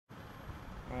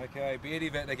Okay,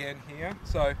 BeardieVet again here.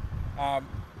 So,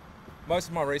 most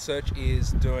of my research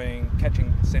is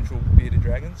catching central bearded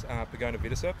dragons, Pogona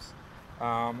vitticeps.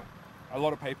 A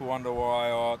lot of people wonder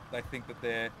why they think that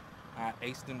they're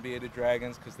eastern bearded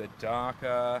dragons because they're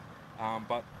darker,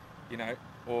 but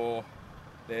or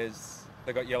they've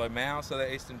got yellow mouths, so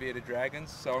they're eastern bearded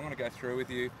dragons. So I'm going to go through with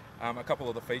you a couple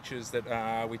of the features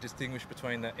that we distinguish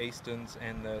between the easterns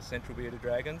and the central bearded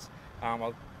dragons.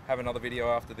 I'll have another video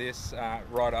after this,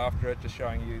 right after it, just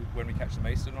showing you when we catch some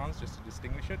eastern ones, just to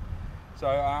distinguish it. So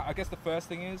I guess the first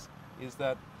thing is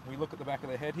that we look at the back of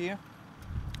the head here.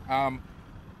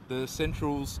 The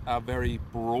centrals are very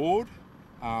broad,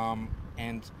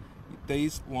 and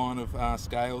these line of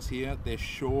scales here, they're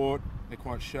short, they're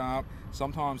quite sharp.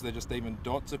 Sometimes they're just even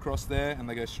dots across there and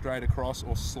they go straight across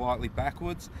or slightly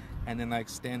backwards, and then they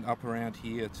extend up around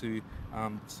here to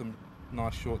some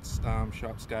nice short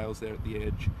sharp scales there at the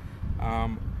edge.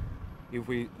 If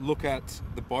we look at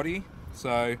the body,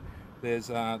 so there's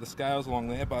the scales along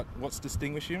there, but what's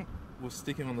distinguishing, we'll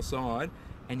stick him on the side,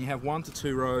 and you have 1 to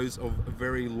 2 rows of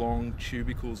very long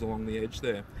tubercles along the edge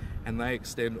there, and they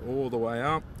extend all the way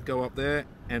up, go up there,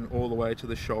 and all the way to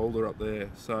the shoulder up there.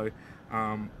 So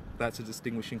that's a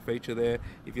distinguishing feature there.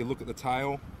 If you look at the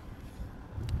tail,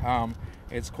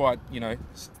 it's quite,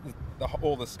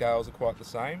 all the scales are quite the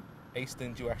same.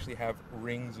 Easterns, you actually have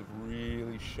rings of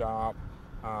really sharp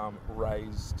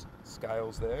raised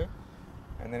scales there.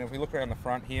 And then if we look around the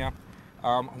front here,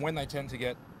 when they tend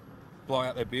to blow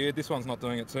out their beard, this one's not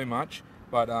doing it too much,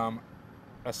 but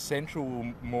a central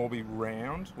will more be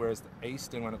round, whereas the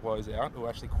eastern, when it blows out, will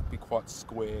actually be quite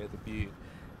square, the beard.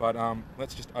 But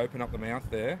let's just open up the mouth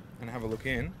there and have a look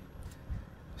in.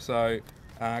 So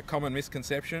common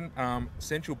misconception,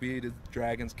 central bearded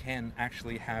dragons can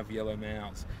actually have yellow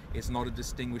mouths. It's not a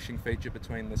distinguishing feature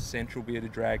between the central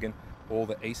bearded dragon or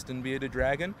the eastern bearded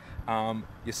dragon.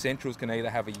 Your centrals can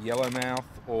either have a yellow mouth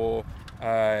or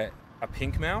a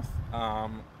pink mouth.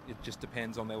 It just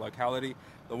depends on their locality.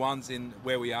 The ones in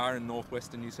where we are in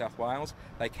northwestern New South Wales,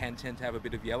 they can tend to have a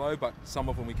bit of yellow, but some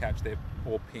of them we catch, they're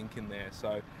all pink in there.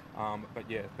 So, but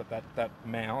that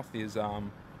mouth is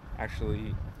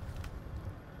actually,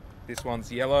 this one's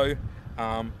yellow,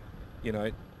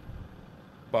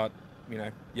 but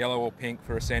yellow or pink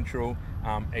for a central.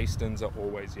 Easterns are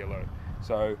always yellow.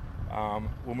 So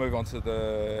we'll move on to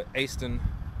the eastern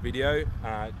video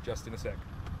just in a sec.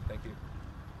 Thank you.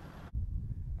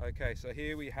 Okay, so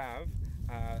here we have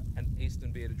an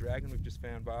eastern bearded dragon we've just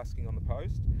found basking on the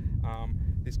post.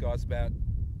 This guy's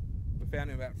we found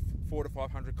him about 400 to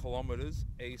 500 kilometers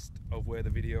east of where the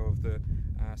video of the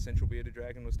central bearded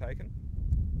dragon was taken.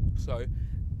 So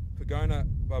Pogona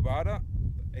barbata,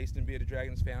 eastern bearded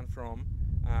dragons found from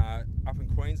up in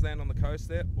Queensland on the coast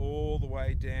there, all the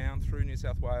way down through New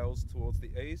South Wales towards the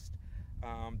east,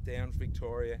 down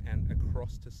Victoria and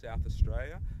across to South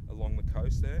Australia along the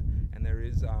coast there. And there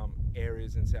is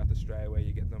areas in South Australia where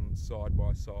you get them side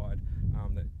by side,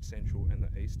 the central and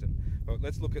the eastern. But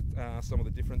let's look at some of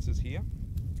the differences here.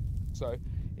 So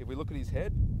if we look at his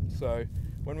head, so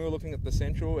when we were looking at the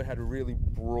central, it had a really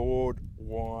broad,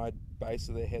 wide base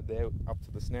of their head there up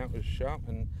to the snout was sharp,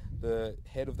 and the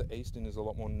head of the eastern is a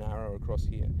lot more narrow across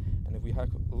here. And if we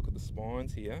look at the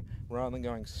spines here, rather than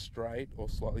going straight or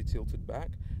slightly tilted back,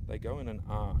 they go in an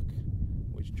arc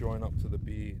which join up to the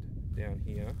beard down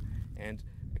here. And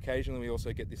occasionally we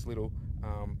also get this little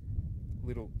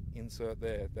insert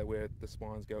there where the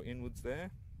spines go inwards there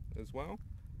as well.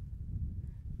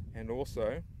 And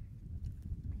also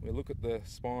we look at the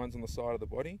spines on the side of the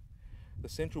body. The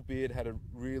central beard had a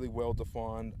really well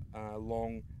defined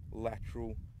long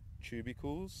lateral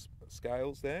tubercles,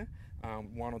 scales there,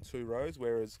 1 or 2 rows,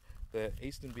 whereas the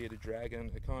eastern bearded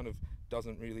dragon, it kind of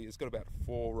doesn't really, it's got about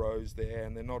 4 rows there,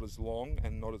 and they're not as long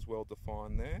and not as well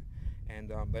defined there,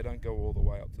 and they don't go all the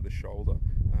way up to the shoulder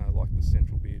like the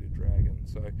central bearded dragon.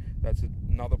 So that's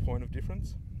another point of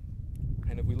difference.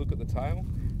 And if we look at the tail,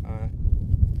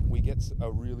 we get a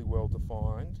really well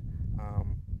defined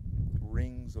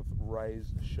rings of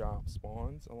raised sharp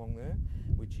spines along there,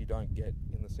 which you don't get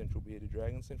in the central bearded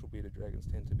dragons. Central bearded dragons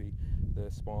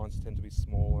the spines tend to be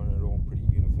smaller and they're all pretty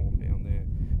uniform down there.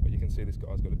 But you can see this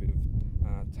guy's got a bit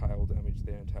of tail damage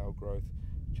there and tail growth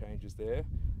changes there.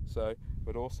 So,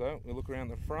 but also we look around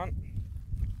the front,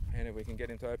 and if we can get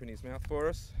him to open his mouth for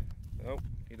us. Oh,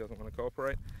 he doesn't want to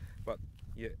cooperate. But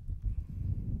your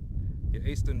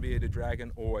eastern bearded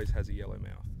dragon always has a yellow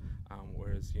mouth.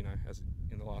 Whereas, as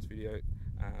in the last video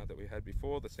that we had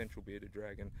before, the central bearded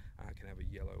dragon can have a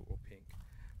yellow or pink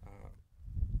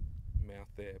mouth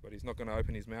there. But he's not going to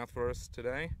open his mouth for us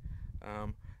today.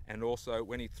 And also,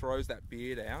 when he throws that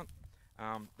beard out,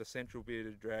 The central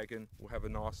bearded dragon will have a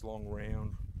nice long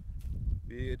round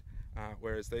beard,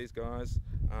 whereas these guys,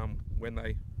 when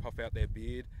they puff out their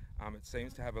beard, it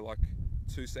seems to have like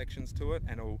two sections to it,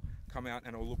 and it'll come out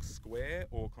and it'll look square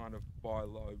or kind of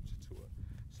bi-lobed to it.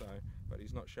 So, but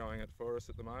he's not showing it for us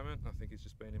at the moment. I think he's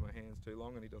just been in my hands too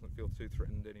long and he doesn't feel too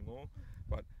threatened anymore.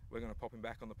 But we're going to pop him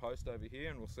back on the post over here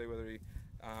and we'll see whether he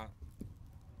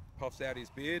puffs out his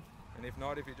beard, and if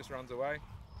not, if he just runs away,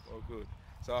 well, good.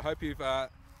 So I hope you've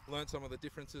learned some of the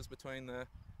differences between the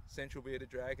central bearded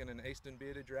dragon and eastern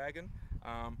bearded dragon.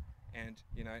 And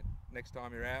you know, next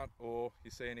time you're out or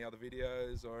you see any other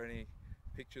videos or any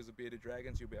pictures of bearded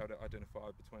dragons, you'll be able to identify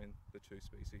between the two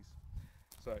species.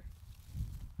 So let's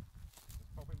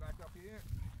pop him back up here.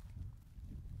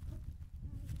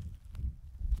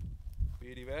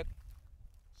 BeardieVet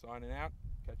signing out.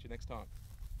 Catch you next time.